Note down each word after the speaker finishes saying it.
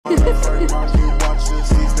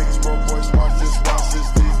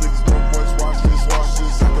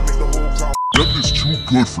Death is too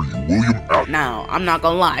good for you, William Afton. Now, I'm not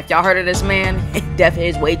gonna lie. If y'all heard of this man, death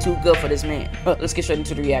is way too good for this man. Let's get straight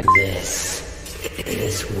into the reaction. This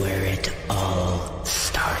is where it all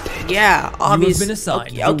started. Yeah, obviously. You have been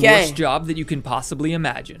assigned the worst job that you can possibly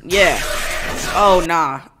imagine. Yeah. Oh,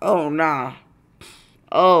 nah. Oh, nah.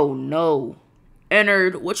 Oh, no.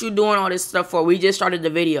 Ennard, what you doing all this stuff for? We just started the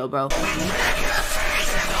video, bro.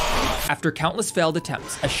 After countless failed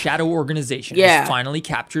attempts, a shadow organization has finally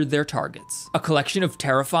captured their targets. A collection of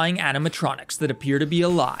terrifying animatronics that appear to be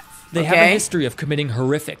alive. They have a history of committing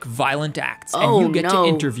horrific, violent acts, and you get to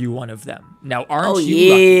interview one of them. Now, aren't you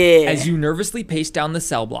lucky? As you nervously pace down the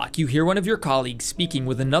cell block, you hear one of your colleagues speaking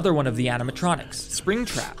with another one of the animatronics,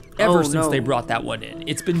 Springtrap. Ever since they brought that one in,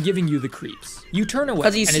 it's been giving you the creeps. You turn away,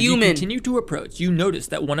 and as you continue to approach, you notice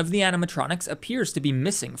that one of the animatronics appears to be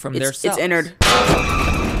missing from their cells. It's Ennard.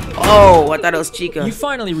 Oh, I thought it was Chica. You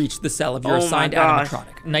finally reach the cell of your assigned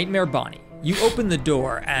animatronic, Nightmare Bonnie. You open the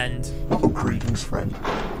door and... Oh, greetings, friend.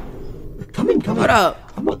 Come in, come in. What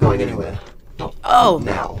up? I'm not going anywhere. Not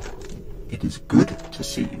now. It is good to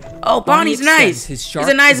see you. Oh, Bonnie's nice. He's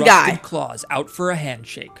a nice guy. Claws out for a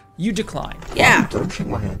handshake. You decline. Yeah. Don't shake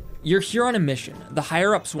my hand. You're here on a mission. The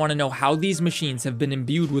higher-ups want to know how these machines have been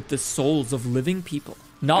imbued with the souls of living people.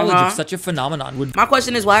 Knowledge of such a phenomenon would... My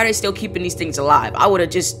question is, why are they still keeping these things alive? I would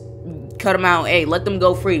have just cut them out. Hey, let them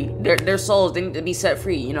go free. Their souls, they need to be set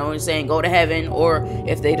free. You know what I'm saying? Go to heaven, or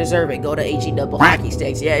if they deserve it, go to HE double hockey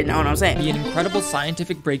sticks. Yeah, you know what I'm saying? Be an incredible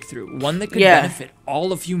scientific breakthrough, one that could benefit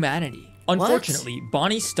all of humanity. Unfortunately,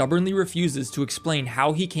 Bonnie stubbornly refuses to explain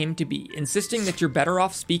how he came to be, insisting that you're better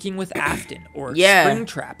off speaking with Afton, or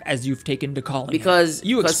Springtrap, as you've taken to calling him.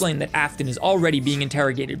 You explain that Afton is already being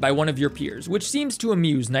interrogated by one of your peers, which seems to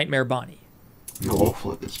amuse Nightmare Bonnie. You're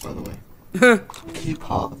awful at this, by the way. Key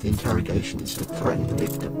part of the interrogation is to threaten the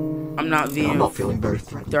victim. I'm not feeling very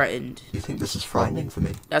threatened. You think this is frightening for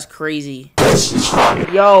me? That's crazy. This is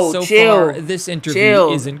frightening. Yo, so chill. Far, this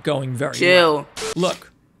interview isn't going very well. Look.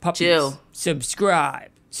 Puppies, subscribe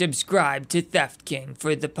to Theft King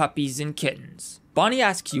for the puppies and kittens. Bonnie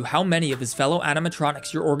asks you how many of his fellow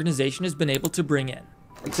animatronics your organization has been able to bring in.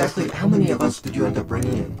 Exactly how many of us did you end up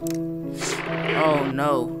bringing in? Oh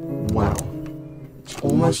no. Wow. It's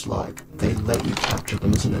almost like they let you capture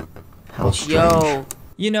them, isn't it? How strange. Yo.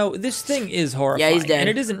 You know, this thing is horrifying, yeah, he's dead. And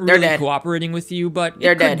it isn't really cooperating with you, but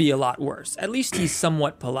it could be a lot worse. At least he's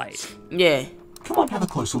somewhat polite. Yeah. Come on, have a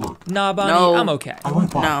closer look. Nah, Bonnie, I'm okay. I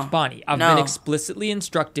won't bite. No. Bonnie, I've been explicitly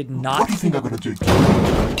instructed not... What do you think I'm gonna do?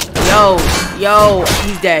 Yo,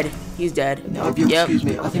 he's dead. He's dead. Now, if you excuse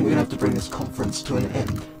me, I think we're gonna have to bring this conference to an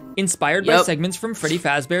end. Inspired by segments from Freddy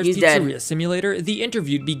Fazbear's Pizzeria Simulator, The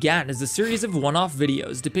Interviewed began as a series of one-off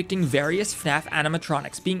videos depicting various FNAF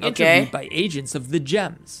animatronics being interviewed by agents of the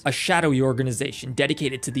Gems, a shadowy organization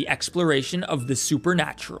dedicated to the exploration of the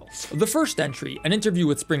supernatural. The first entry, an interview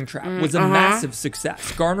with Springtrap, was a massive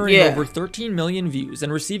success, garnering over 13 million views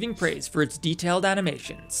and receiving praise for its detailed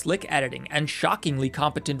animation, slick editing, and shockingly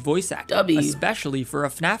competent voice acting, especially for a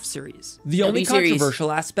FNAF series. The only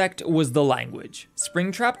controversial aspect was the language.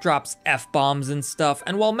 Springtrap drops F-bombs and stuff,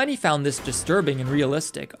 and while many found this disturbing and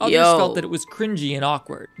realistic, others felt that it was cringy and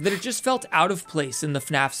awkward, that it just felt out of place in the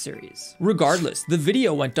FNAF series. Regardless, the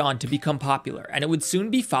video went on to become popular, and it would soon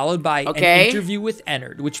be followed by an interview with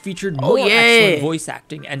Ennard, which featured more excellent voice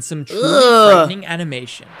acting and some truly frightening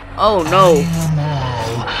animation. Oh no.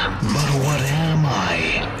 But what am I?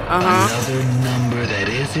 Another number that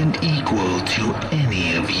isn't equal to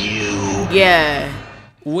any of you. Yeah.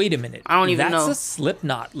 Wait a minute. I don't even know. That's a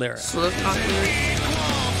Slipknot lyric. Slipknot lyric?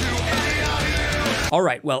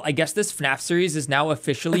 Alright, well, I guess this FNAF series is now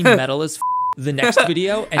officially metal as f. The next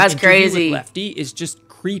video, an interview with Lefty, is just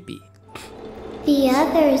creepy. The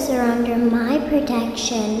others are under my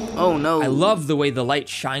protection. Oh no. I love the way the light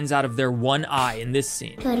shines out of their one eye in this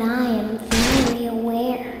scene. But I am very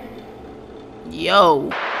aware.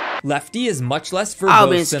 Yo. Lefty is much less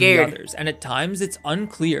verbose than the others, and at times it's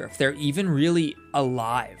unclear if they're even really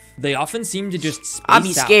alive. They often seem to just space out. I'll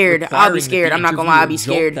be scared. I'm not gonna lie, I'll be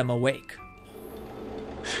scared. Them awake.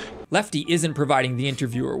 Lefty isn't providing the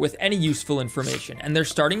interviewer with any useful information, and they're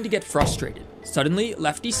starting to get frustrated. Suddenly,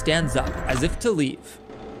 Lefty stands up, as if to leave.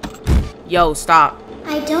 Yo, stop.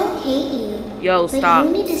 I don't hate you. Yo, stop.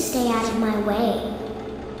 But you need to stay out of my way.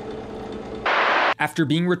 After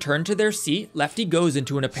being returned to their seat, Lefty goes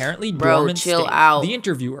into an apparently dormant state. Out. The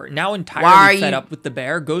interviewer, now entirely fed up with the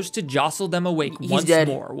bear, goes to jostle them awake once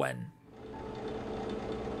more when...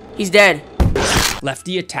 He's dead.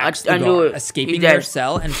 Lefty attacks the guard, escaping their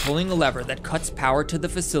cell and pulling a lever that cuts power to the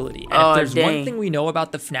facility. And if there's one thing we know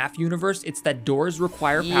about the FNAF universe, it's that doors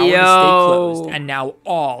require power to stay closed. And now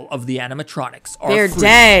all of the animatronics are free.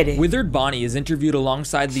 Dead. Withered Bonnie is interviewed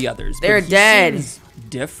alongside the others. They're dead. Seems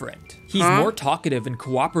different. He's more talkative and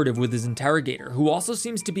cooperative with his interrogator, who also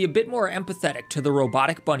seems to be a bit more empathetic to the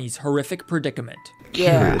robotic bunny's horrific predicament.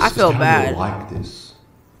 Yeah, I feel bad. Like this.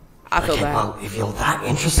 I feel bad. Well, if you're that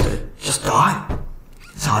interested, just die.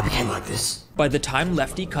 That's how I became like this. By the time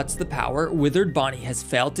Lefty cuts the power, Withered Bonnie has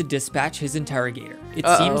failed to dispatch his interrogator. It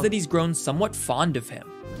seems that he's grown somewhat fond of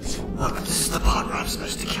him. Look, this is the part where I'm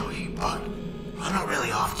supposed to kill you, but I'm not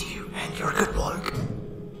really after you, and you're a good bloke.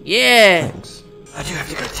 Yeah. Thanks. I do have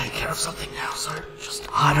to go take care of something now, so just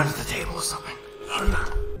hide under the table or something. I don't know.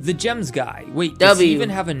 The Gems guy. Wait, does he even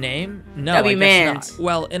have a name? No, I guess not.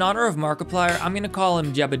 Well, in honor of Markiplier, I'm gonna call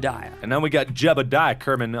him Jebediah. And now we got Jebediah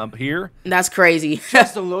coming up here. That's crazy.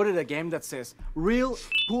 Just downloaded a game that says, real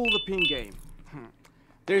pull the pin game.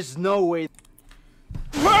 There's no way.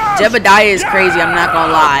 Jebediah is crazy, I'm not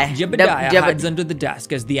gonna lie. Jebediah hides under the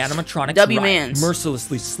desk as the animatronics riot,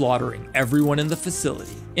 mercilessly slaughtering everyone in the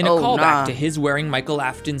facility. In a callback to his wearing Michael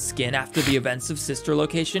Afton's skin after the events of Sister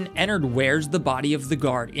Location, Ennard wears the body of the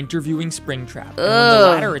guard interviewing Springtrap, and when the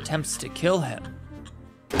latter attempts to kill him.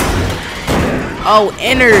 Oh,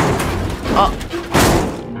 Ennard! Oh.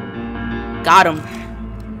 Got him.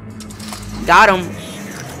 Got him.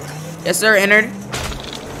 Yes, sir, Ennard.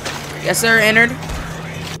 Yes, sir, Ennard.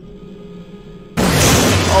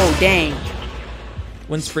 Oh, dang.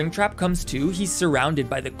 When Springtrap comes to, he's surrounded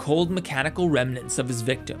by the cold mechanical remnants of his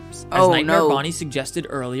victims. As Nightmare Bonnie suggested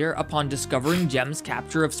earlier, upon discovering Gem's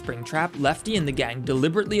capture of Springtrap, Lefty and the gang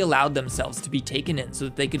deliberately allowed themselves to be taken in so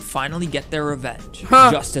that they could finally get their revenge.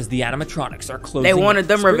 Just as the animatronics are closing they wanted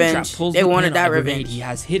them revenge. They wanted that revenge. He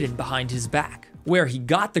has hidden behind his back. Where he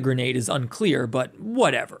got the grenade is unclear, but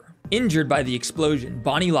whatever. Injured by the explosion,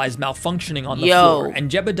 Bonnie lies malfunctioning on the floor, and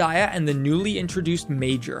Jebediah and the newly introduced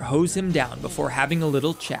Major hose him down before having a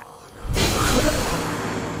little chat.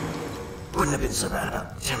 Wouldn't have been so bad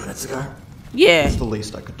about 10 minutes ago. Yeah. That's the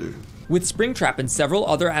least I could do. With Springtrap and several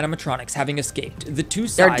other animatronics having escaped, the two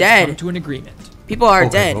sides come to an agreement. People are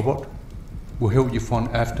dead. Robot, we'll help you find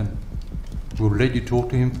Afton. We'll let you talk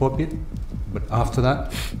to him for a bit, but after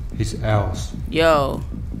that, he's ours. Yo.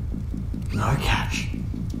 No catch.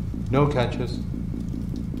 No catches.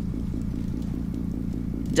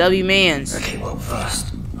 W-Mans. Okay, well,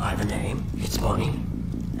 first, I have a name. It's Bonnie.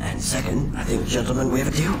 And second, I think, gentlemen, we have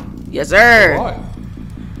a deal. Yes, sir. All right.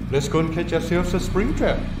 Let's go and catch ourselves a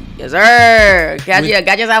Springtrap. Yes, sir. Got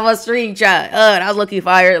yourself a Springtrap. That was looking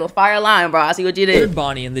fire line, bro. I see what you did.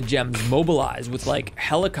 Bonnie and the Gems mobilize with, like,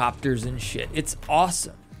 helicopters and shit. It's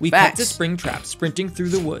awesome. We cut to Springtrap sprinting through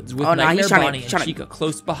the woods with Nightmare Bonnie and Chica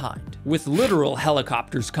close behind. With literal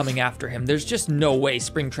helicopters coming after him, there's just no way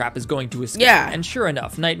Springtrap is going to escape. Yeah. And sure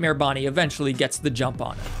enough, Nightmare Bonnie eventually gets the jump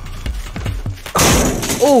on him.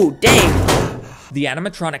 Oh, dang. The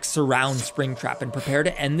animatronics surround Springtrap and prepare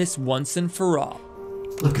to end this once and for all.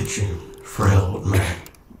 Look at you, frail old man.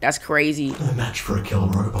 That's crazy. No match for a killer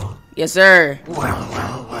robot. Yes, sir.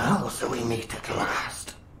 Well, so we meet at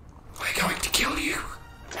last. We're going to kill you.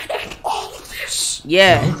 And all of this.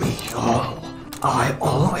 Yeah. I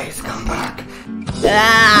always come back.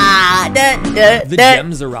 The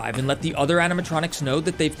Gems arrive and let the other animatronics know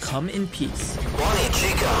that they've come in peace. Bonnie,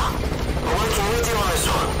 Chica, I'm working with you on this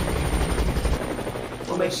one.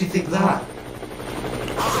 What makes you think that?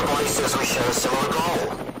 Everybody says we share a similar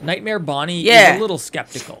goal. Nightmare Bonnie is a little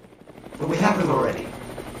skeptical. But we have him already.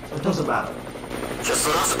 So it doesn't matter. Just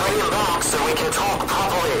let us bring him back so we can talk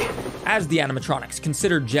properly. As the animatronics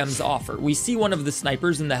consider Gem's offer, we see one of the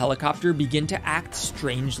snipers in the helicopter begin to act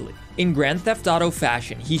strangely. In Grand Theft Auto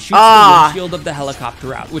fashion, he shoots the windshield of the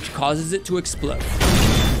helicopter out, which causes it to explode.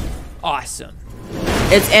 Awesome.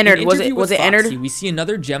 It's Ennard. Was it Ennard? We see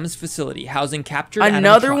another Gems facility housing captured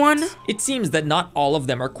Another animatronics. one? It seems that not all of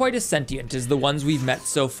them are quite as sentient as the ones we've met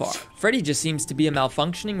so far. Freddy just seems to be a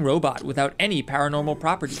malfunctioning robot without any paranormal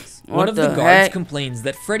properties. One of the guards complains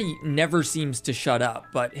that Freddy never seems to shut up,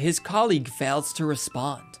 but his colleague fails to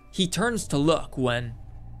respond. He turns to look when...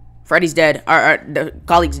 Freddy's dead. The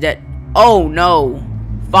colleague's dead. Oh no.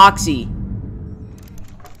 Foxy.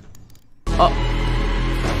 Oh.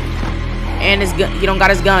 And his gun. He don't got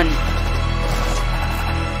his gun.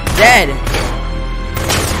 Dead.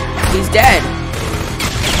 He's dead.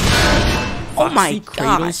 Foxy oh my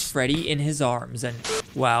cradles gosh. Freddy in his arms, and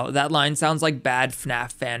wow, that line sounds like bad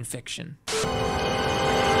FNAF fan fiction.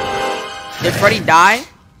 Did Freddy die?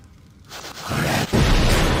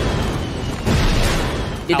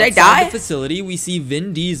 Did they die? Outside the facility, we see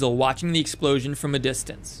Vin Diesel watching the explosion from a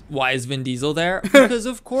distance. Why is Vin Diesel there? Because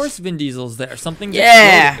of course Vin Diesel's there. Something's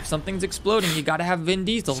exploding. If something's exploding, you gotta have Vin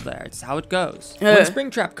Diesel there. It's how it goes. When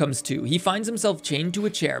Springtrap comes to, he finds himself chained to a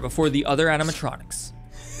chair before the other animatronics.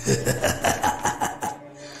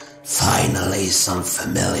 Finally, some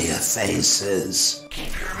familiar faces.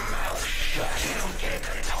 Keep your mouth shut. You don't get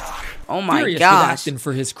to talk. Oh my Furious gosh. with Afton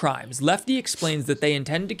for his crimes, Lefty explains that they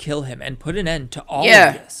intend to kill him and put an end to all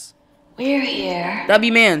of this. We're here.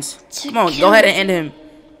 W Mans. Come on, go ahead and end him.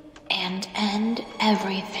 And end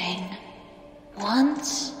everything.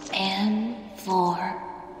 Once and for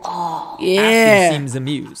all. Yeah. Afton seems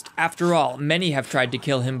amused. After all, many have tried to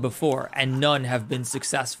kill him before, and none have been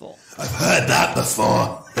successful. I've heard that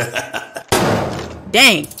before.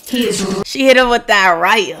 Dang. She hit him with that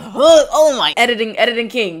right hook. Oh my. Editing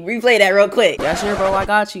king. Replay that real quick. Yeah, sure, bro. I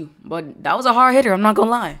got you. But that was a hard hitter. I'm not gonna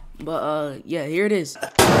lie. But, yeah, here it is.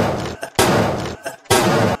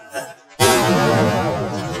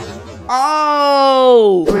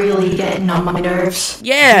 Oh! Really getting on my nerves.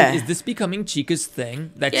 Yeah. Is this becoming Chica's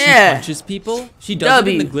thing? That she punches people? She does it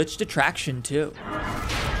in the glitched attraction, too.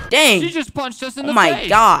 Dang. She just punched us in the face. Oh my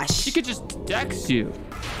gosh. She could just dex you.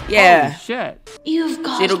 Yeah. Holy shit. You've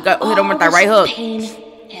got hit him with that right hook. pain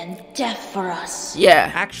and death for us.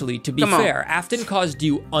 Yeah. Actually, to be fair, Afton caused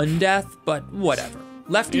you undeath, but whatever.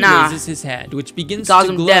 Lefty raises his hand, which begins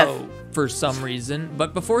to glow for some reason,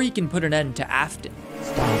 but before he can put an end to Afton.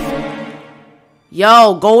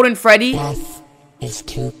 Yo, Golden Freddy. Death is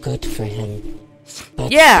too good for him. But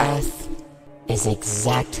death is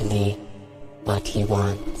exactly what he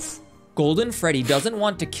wants. Golden Freddy doesn't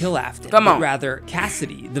want to kill Afton, but rather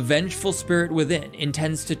Cassidy, the vengeful spirit within,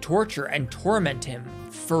 intends to torture and torment him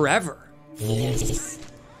forever. Yes.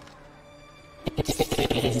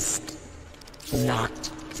 It is not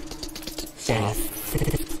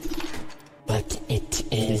death, but it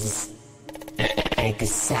is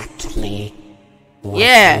exactly what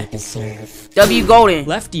we deserve. W Golden.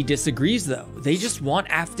 Lefty disagrees though. They just want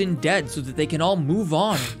Afton dead so that they can all move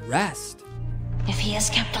on and rest. If he is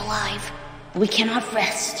kept alive, we cannot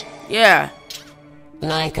rest. Yeah.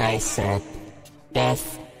 Like I said,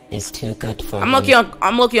 death is too good for I'm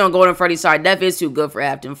looking on Golden Freddy's side. Death is too good for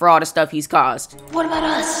Afton for all the stuff he's caused. What about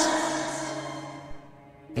us?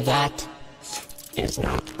 That is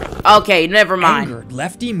not. Okay, never mind. Angered,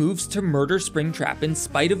 Lefty moves to murder Springtrap in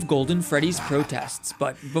spite of Golden Freddy's protests,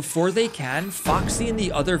 but before they can, Foxy and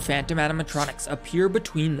the other Phantom animatronics appear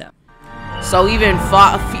between them. So even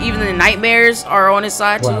the nightmares are on his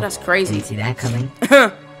side too? That's crazy. Didn't see that coming.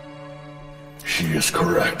 She is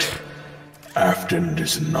correct. Afton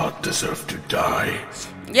does not deserve to die.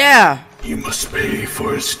 Yeah. He must pay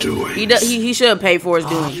for his doings. He should pay for his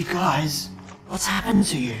doings. You guys, what's happened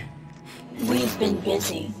to you? We've been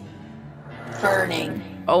busy. Burning.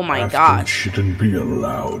 Oh my Afton gosh. shouldn't be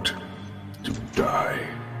allowed to die.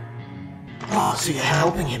 Oh, so you're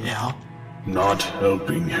helping him now? Not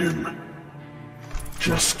helping him.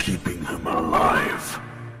 Just keeping him alive.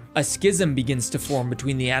 A schism begins to form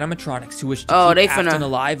between the animatronics who wish to keep Afton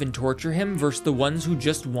alive and torture him versus the ones who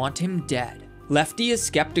just want him dead. Lefty is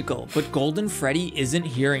skeptical, but Golden Freddy isn't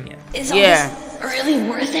hearing it. Is all this really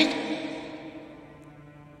worth it?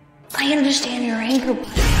 I understand your anger, but...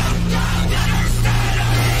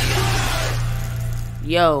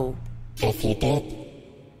 Yo. If you did,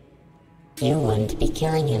 you wouldn't be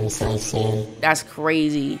killing him so soon. That's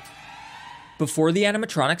crazy. Before the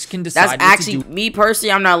animatronics can decide That's actually, me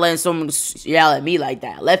personally, I'm not letting someone yell at me like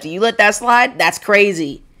that. Lefty, you let that slide? That's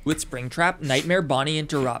crazy. With Springtrap, Nightmare Bonnie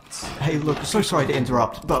interrupts. Hey, look, so sorry to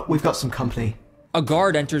interrupt, but we've got some company. A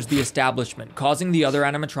guard enters the establishment, causing the other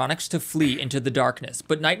animatronics to flee into the darkness,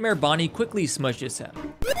 but Nightmare Bonnie quickly smushes him.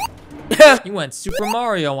 He went Super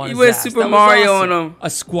Mario on his ass. He went Super Mario on him.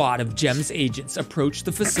 A squad of GEMS agents approach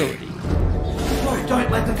the facility. No,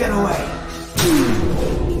 don't let them get away.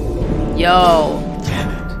 Yo.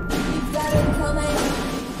 Damn it.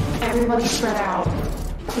 Everybody spread out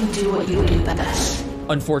and do what you do best.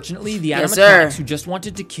 Unfortunately, the animatronics who just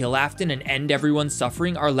wanted to kill Afton and end everyone's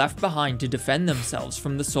suffering are left behind to defend themselves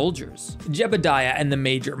from the soldiers. Jebediah and the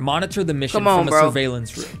Major monitor the mission from a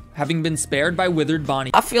surveillance room, having been spared by Withered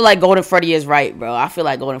Bonnie. I feel like Golden Freddy is right, bro. I feel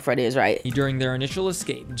like Golden Freddy is right. During their initial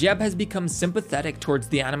escape, Jeb has become sympathetic towards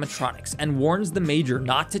the animatronics and warns the Major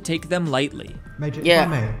not to take them lightly. Major,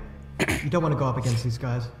 you don't want to go up against these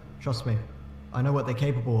guys. Trust me. I know what they're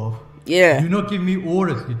capable of. Yeah. Do not give me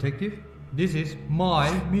orders, detective. This is my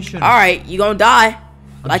mission. Alright, you gonna die.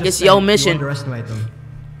 Like it's your mission. You underestimate them.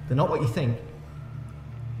 They're not what you think.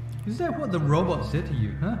 Is that what the robot said to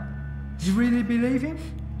you, huh? You really believe him?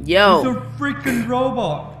 Yo. He's a freaking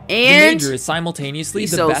robot. And the Major is simultaneously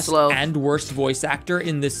the best and worst voice actor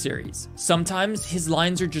in this series. Sometimes his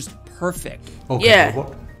lines are just perfect.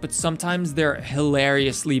 Yeah. But sometimes they're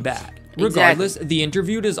hilariously bad. Regardless, The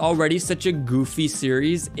Interviewed is already such a goofy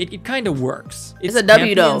series, it kind of works. It's a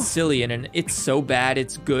W though. And silly in an it's so bad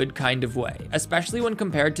it's good kind of way, especially when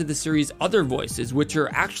compared to the series' other voices, which are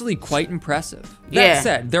actually quite impressive. That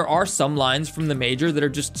said, there are some lines from The Major that are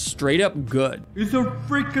just straight up good. He's a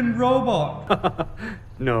freaking robot.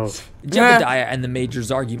 No. Jebediah and The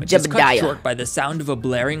Major's argument is cut short by the sound of a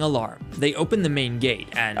blaring alarm. They open the main gate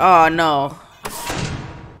and... Oh no.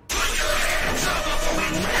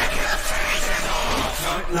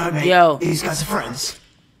 No, mate. Yo. These guys are friends.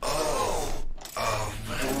 When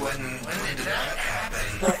did that happen?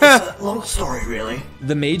 It's a long story, really.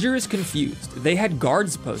 The Major is confused. They had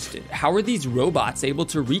guards posted. How are these robots able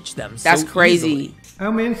to reach them so That's crazy. easily? How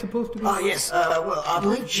am I supposed to be? Oh, yes. Well, I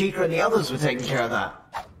believe Chica and the others were taking care of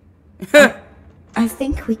that. I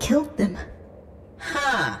think we killed them.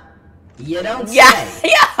 Huh. You don't say.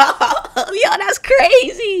 Yeah, that's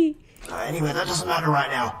crazy. Anyway, that doesn't matter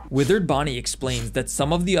right now. Withered Bonnie explains that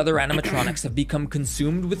some of the other animatronics have become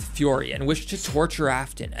consumed with fury and wish to torture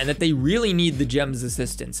Afton, and that they really need the Gem's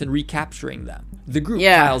assistance in recapturing them. The group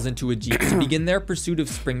piles into a jeep to begin their pursuit of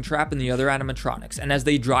Springtrap and the other animatronics, and as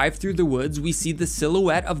they drive through the woods, we see the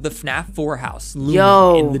silhouette of the FNAF 4 house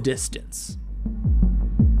looming in the distance.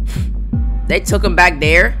 They took him back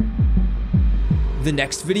there? The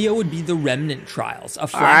next video would be the Remnant Trials, a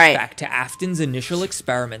flashback to Afton's initial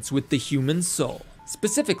experiments with the human soul.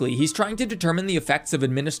 Specifically, he's trying to determine the effects of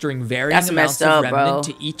administering varying amounts of Remnant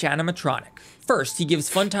to each animatronic. First, he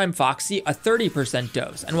gives Funtime Foxy a 30%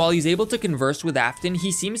 dose, and while he's able to converse with Afton,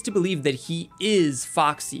 he seems to believe that he is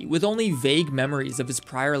Foxy, with only vague memories of his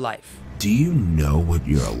prior life. Do you know what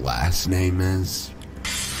your last name is?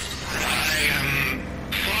 I am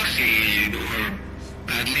Foxy, or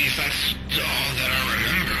at least that's all that I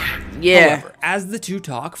remember. However, as the two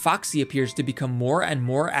talk, Foxy appears to become more and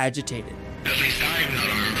more agitated. At least I'm not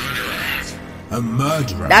a murderer. A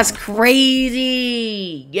murderer? That's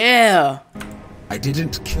crazy! Yeah. I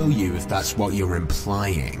didn't kill you if that's what you're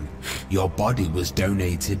implying. Your body was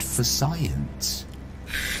donated for science.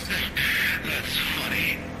 That's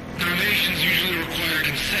funny. Donations usually require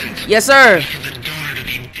consent. Yes, sir.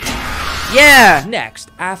 Yeah! Next,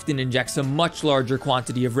 Afton injects a much larger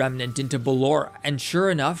quantity of Remnant into Ballora, and sure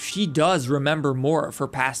enough, she does remember more of her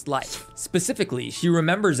past life. Specifically, she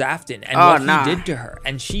remembers Afton and what he did to her,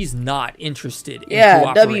 and she's not interested in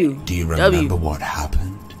cooperating. Do you remember what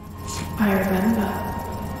happened? I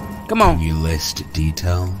remember. Come on. Can you list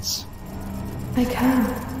details? I can,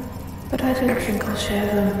 but I don't think I'll share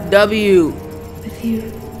them. With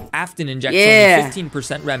you. Afton injects only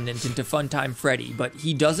 15% Remnant into Funtime Freddy, but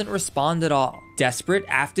he doesn't respond at all. Desperate,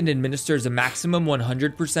 Afton administers a maximum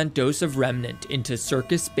 100% dose of Remnant into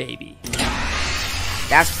Circus Baby.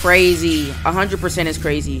 That's crazy. 100% is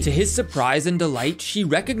crazy. To his surprise and delight, she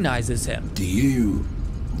recognizes him. Do you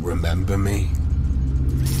remember me?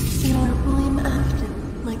 You're William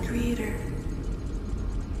Afton, my creator.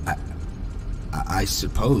 I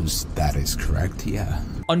suppose that is correct, yeah.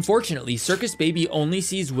 Unfortunately, Circus Baby only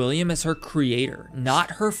sees William as her creator,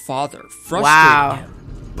 not her father, frustrating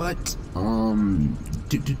him. But,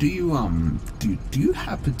 do you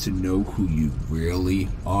happen to know who you really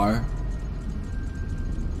are?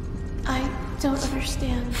 I don't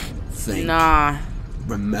understand.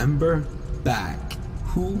 Remember back.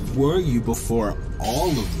 Who were you before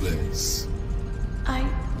all of this? I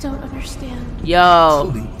don't understand.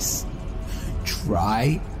 Yo. Please,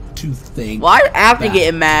 try to think. Why are Afton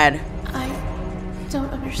getting mad? I don't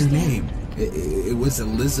understand. Your name. It was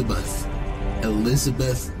Elizabeth.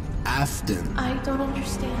 Elizabeth Afton. I don't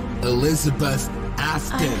understand. Elizabeth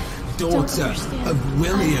Afton, daughter of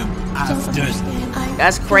William Afton.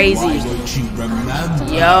 That's crazy. Why don't you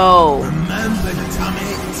remember? Yo. Remember, damn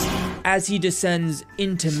it. As he descends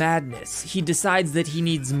into madness, he decides that he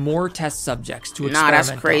needs more test subjects to experiment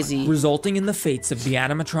that's crazy. on, resulting in the fates of the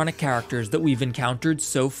animatronic characters that we've encountered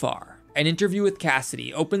so far. An interview with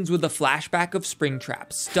Cassidy opens with a flashback of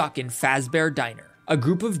Springtrap stuck in Fazabear Diner. A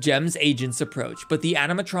group of Gem's agents approach, but the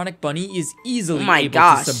animatronic bunny is easily able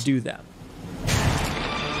to subdue them.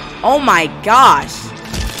 Oh my gosh!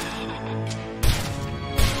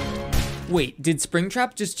 Wait, did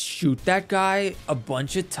Springtrap just shoot that guy a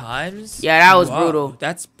bunch of times? Yeah, that was brutal.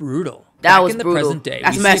 That's brutal. That was in the brutal. present day,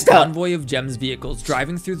 That's we messed see a up. convoy of Gem's vehicles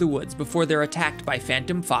driving through the woods before they're attacked by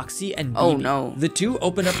Phantom Foxy and BB. Oh no. The two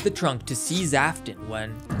open up the trunk to seize Afton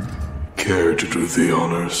when... Care to do the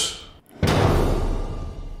honors?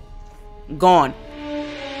 Gone.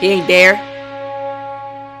 He ain't there.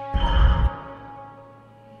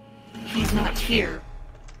 He's not here.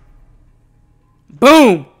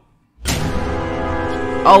 Boom!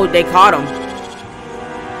 Oh, they caught him.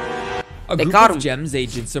 A group of GEMS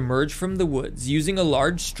agents emerge from the woods using a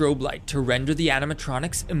large strobe light to render the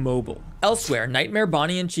animatronics immobile. Elsewhere, Nightmare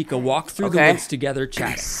Bonnie and Chica walk through the woods together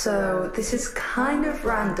chatting. So, this is kind of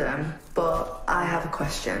random, but I have a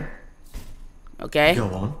question. Okay. Go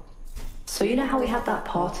on. So, you know how we had that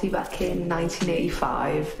party back in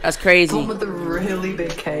 1985? That's crazy. The one with the really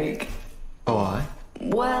big cake. Oh, aye?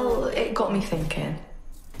 Well, it got me thinking.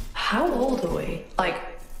 How old are we? Like,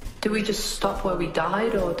 do we just stop where we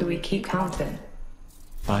died, or do we keep counting?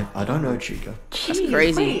 I don't know, Chica. Jeez, that's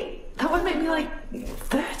crazy. Wait, that would make me like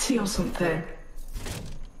 30 or something.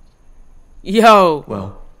 Yo.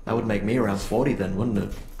 Well, that would make me around 40 then, wouldn't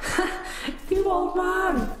it? You old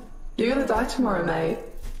man. You're gonna die tomorrow, mate.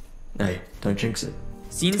 Hey, don't jinx it.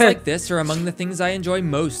 Scenes like this are among the things I enjoy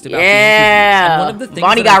most about the interviews, and one of the things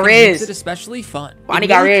Bonnie that got makes it especially fun. Bonnie it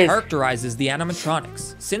got really riz. characterizes the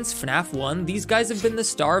animatronics. Since FNAF 1, these guys have been the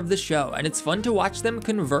star of the show, and it's fun to watch them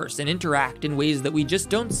converse and interact in ways that we just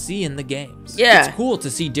don't see in the games. Yeah. It's cool to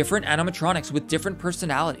see different animatronics with different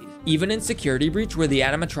personalities. Even in Security Breach, where the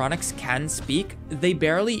animatronics can speak, they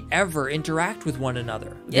barely ever interact with one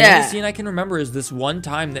another. The only scene I can remember is this one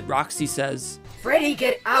time that Roxy says, "Freddy,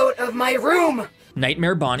 get out of my room!"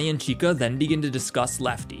 Nightmare Bonnie and Chica then begin to discuss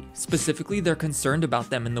Lefty. Specifically, they're concerned about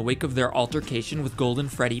them in the wake of their altercation with Golden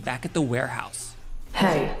Freddy back at the warehouse.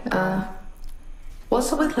 Hey,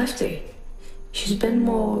 what's up with Lefty? She's been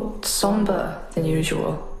more somber than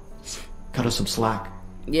usual. Cut her some slack.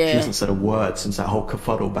 Yeah. She hasn't said a word since that whole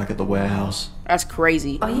kerfuddle back at the warehouse. That's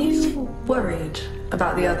crazy. Are you worried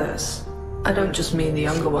about the others? I don't just mean the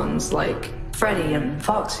younger ones, like Freddy and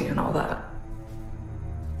Foxy and all that.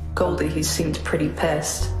 Goldie, he seemed pretty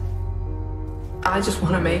pissed. I just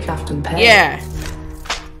want to make Afton pay. Yeah.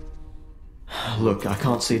 Look, I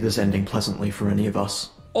can't see this ending pleasantly for any of us.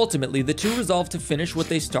 Ultimately, the two resolve to finish what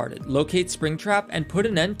they started, locate Springtrap, and put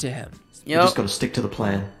an end to him. We just gotta stick to the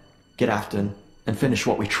plan, get Afton, and finish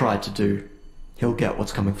what we tried to do. He'll get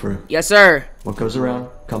what's coming through. Yes, sir. What goes around,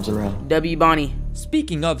 comes around. W. Bonnie.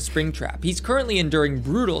 Speaking of Springtrap, he's currently enduring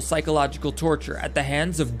brutal psychological torture at the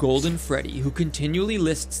hands of Golden Freddy, who continually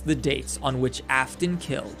lists the dates on which Afton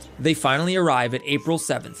killed. They finally arrive at April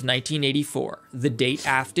 7th, 1984, the date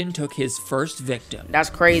Afton took his first victim. That's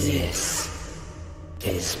crazy. This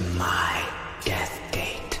is my death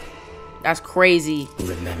date. That's crazy.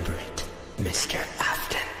 Remember it, Mr.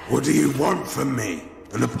 Afton. What do you want from me?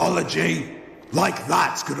 An apology? Like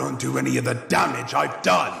that's gonna undo any of the damage I've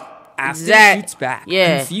done. Afton shoots back,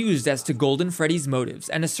 confused as to Golden Freddy's motives,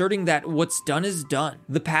 and asserting that what's done is done.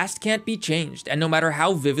 The past can't be changed, and no matter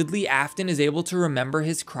how vividly Afton is able to remember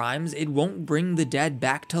his crimes, it won't bring the dead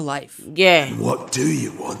back to life. Yeah. What do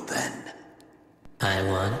you want then? I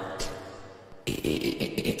want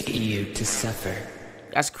you to suffer.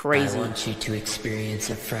 That's crazy. I want you to experience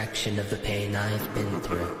a fraction of the pain I've been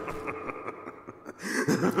through.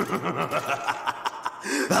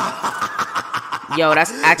 Yo,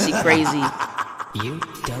 that's actually crazy. You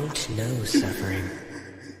don't know suffering.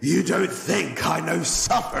 You don't think I know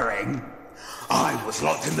suffering? I was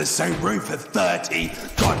locked in the same room for 30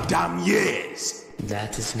 goddamn years.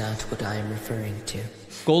 That is not what I am referring to.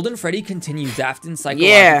 Golden Freddy continues Afton's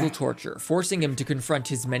psychological torture, forcing him to confront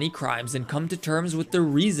his many crimes and come to terms with the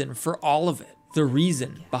reason for all of it. The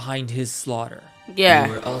reason behind his slaughter. Yeah.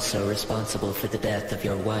 You were also responsible for the death of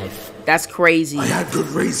your wife. That's crazy. I had good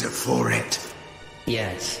reason for it.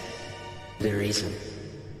 Yes, the reason.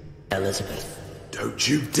 Elizabeth. Don't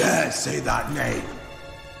you dare say that name.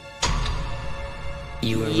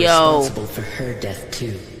 You were responsible for her death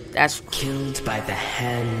too. That's killed by the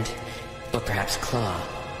hand, or perhaps claw,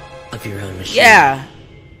 of your own machine. Yeah.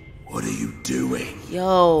 What are you doing?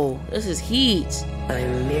 Yo, this is heat.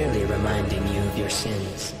 I'm merely reminding you of your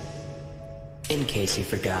sins. In case you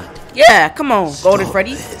forgot. Yeah, come on, Golden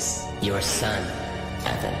Freddy. Your son,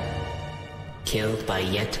 Evan. Killed by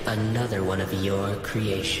yet another one of your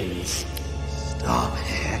creations. Stop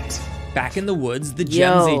it. Back in the woods, the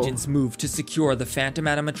GEMS agents move to secure the Phantom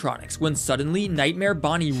animatronics when suddenly Nightmare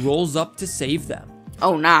Bonnie rolls up to save them.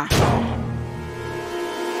 Oh, nah.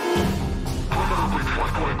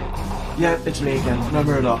 Yep, it's me again.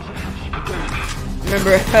 Remember it up.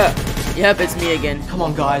 Remember, yep, it's me again. Come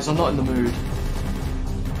on, guys, I'm not in the mood.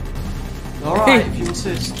 Alright, if you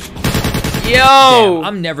insist. Yo! Damn,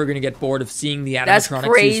 I'm never gonna get bored of seeing the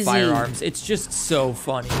animatronics use firearms. It's just so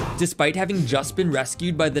funny. Despite having just been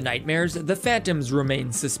rescued by the Nightmares, the Phantoms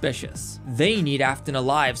remain suspicious. They need Afton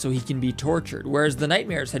alive so he can be tortured, whereas the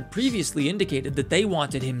Nightmares had previously indicated that they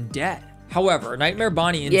wanted him dead. However, Nightmare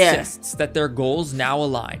Bonnie insists that their goals now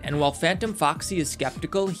align, and while Phantom Foxy is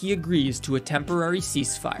skeptical, he agrees to a temporary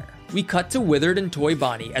ceasefire. We cut to Withered and Toy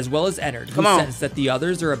Bonnie, as well as Ennard, who sense that the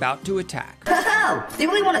others are about to attack. Oh, they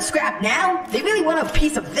really want to scrap now? They really want a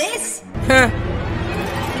piece of this?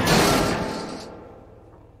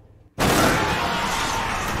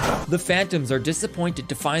 The Phantoms are disappointed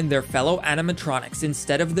to find their fellow animatronics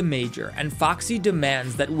instead of the Major, and Foxy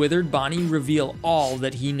demands that Withered Bonnie reveal all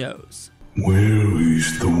that he knows. Where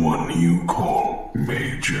is the one you call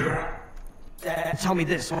Major? Tell me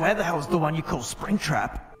this, where the hell is the one you call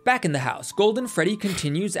Springtrap? Back in the house, Golden Freddy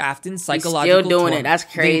continues Afton's psychological still doing torment. it. That's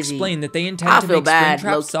crazy. They explain that they intend to make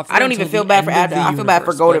Springtrap suffer. I don't even feel bad for Afton. I feel bad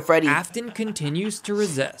for Golden Freddy. Afton continues to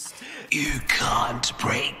resist. You can't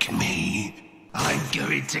break me. I'm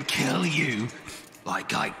going to kill you,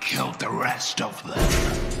 like I killed the rest of them.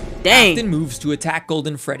 Dang. Afton moves to attack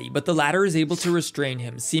Golden Freddy, but the latter is able to restrain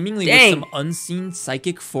him, seemingly with some unseen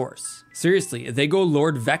psychic force. Seriously, they go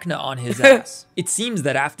Lord Vecna on his ass. It seems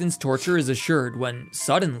that Afton's torture is assured when,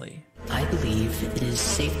 suddenly... I believe it is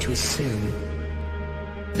safe to assume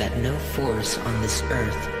that no force on this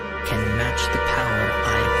earth can match the power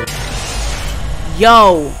I hold.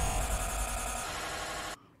 Yo!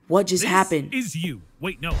 What just happened? This is you.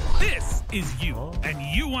 Wait, no. This is you. And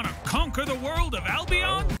you want to conquer the world of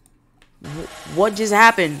Albion? What just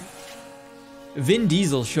happened? Vin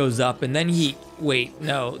Diesel shows up and then he... Wait,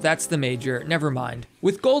 no, that's the Major. Never mind.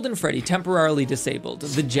 With Golden Freddy temporarily disabled,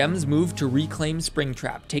 the Gems move to reclaim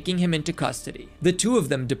Springtrap, taking him into custody. The two of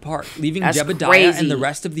them depart, leaving Jebediah and the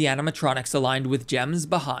rest of the animatronics aligned with Gems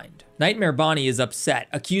behind. Nightmare Bonnie is upset,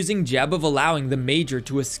 accusing Jeb of allowing the Major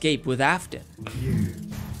to escape with Afton.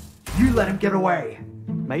 You let him get away.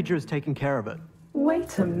 Major is taking care of it.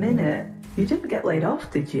 Wait a minute. You didn't get laid off,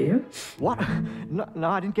 did you? What? No,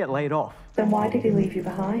 I didn't get laid off. Then why did he leave you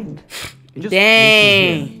behind?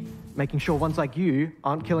 Dang. Making sure ones like you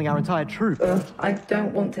aren't killing our entire troop. I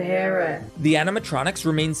don't want to hear it. The animatronics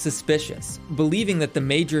remain suspicious, believing that the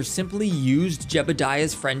Major simply used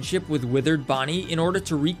Jebediah's friendship with Withered Bonnie in order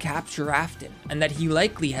to recapture Afton, and that he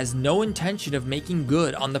likely has no intention of making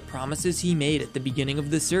good on the promises he made at the beginning of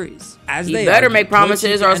the series. As He they better argue, make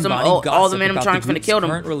promises or some all the gossip animatronics about the gonna kill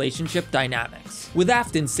them. current relationship dynamics. With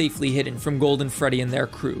Afton safely hidden from Golden Freddy and their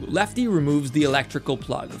crew, Lefty removes the electrical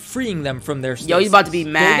plug, freeing them from their stasis. Yo, he's about to be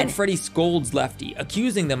mad. Golden Freddy scolds Lefty,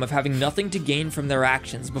 accusing them of having nothing to gain from their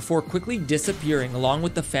actions before quickly disappearing along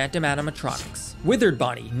with the Phantom animatronics. Withered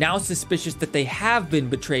Bonnie, now suspicious that they have been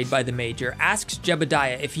betrayed by the Major, asks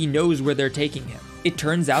Jebediah if he knows where they're taking him. It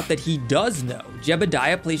turns out that he does know.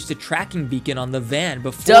 Jebediah placed a tracking beacon on the van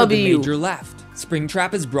before the Major left.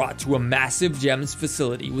 Springtrap is brought to a massive Gems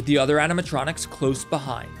facility with the other animatronics close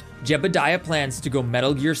behind. Jebediah plans to go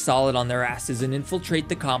Metal Gear Solid on their asses and infiltrate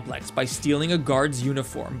the complex by stealing a guard's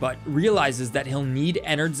uniform, but realizes that he'll need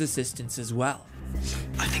Ennard's assistance as well.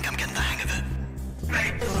 I think I'm getting the hang of it.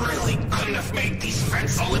 I really couldn't have made these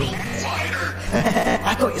vents a little wider.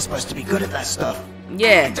 I thought you're supposed to be good at that stuff.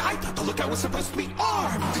 Yeah. I thought the lookout was supposed to be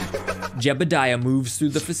armed. Jebediah moves through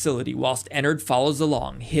the facility whilst Ennard follows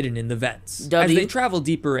along, hidden in the vents. As they travel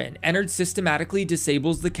deeper in, Ennard systematically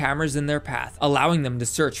disables the cameras in their path, allowing them to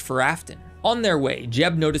search for Afton. On their way,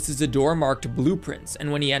 Jeb notices a door marked Blueprints, and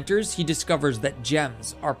when he enters, he discovers that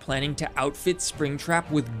Gems are planning to outfit Springtrap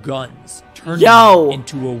with guns, turning him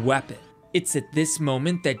into a weapon. It's at this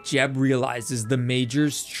moment that Jeb realizes the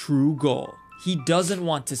Major's true goal. He doesn't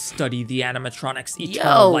want to study the animatronics'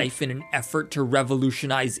 eternal life in an effort to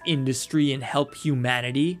revolutionize industry and help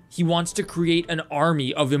humanity. He wants to create an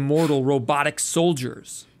army of immortal robotic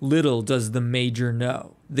soldiers. Little does the Major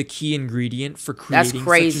know, the key ingredient for creating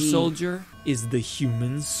such a soldier is the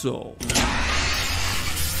human soul.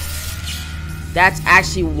 That's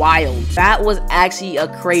actually wild. That was actually a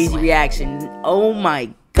crazy reaction. Oh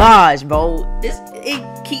my gosh, bro.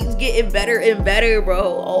 It keeps getting better and better,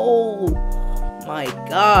 bro. Oh my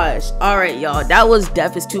gosh. Alright, y'all. That was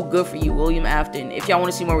Death is Too Good for You, William Afton. If y'all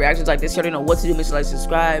want to see more reactions like this, you already know what to do. Make sure to like,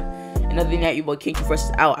 subscribe. And other than that, your boy King Fresh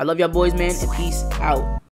is out. I love y'all boys, man, and peace out.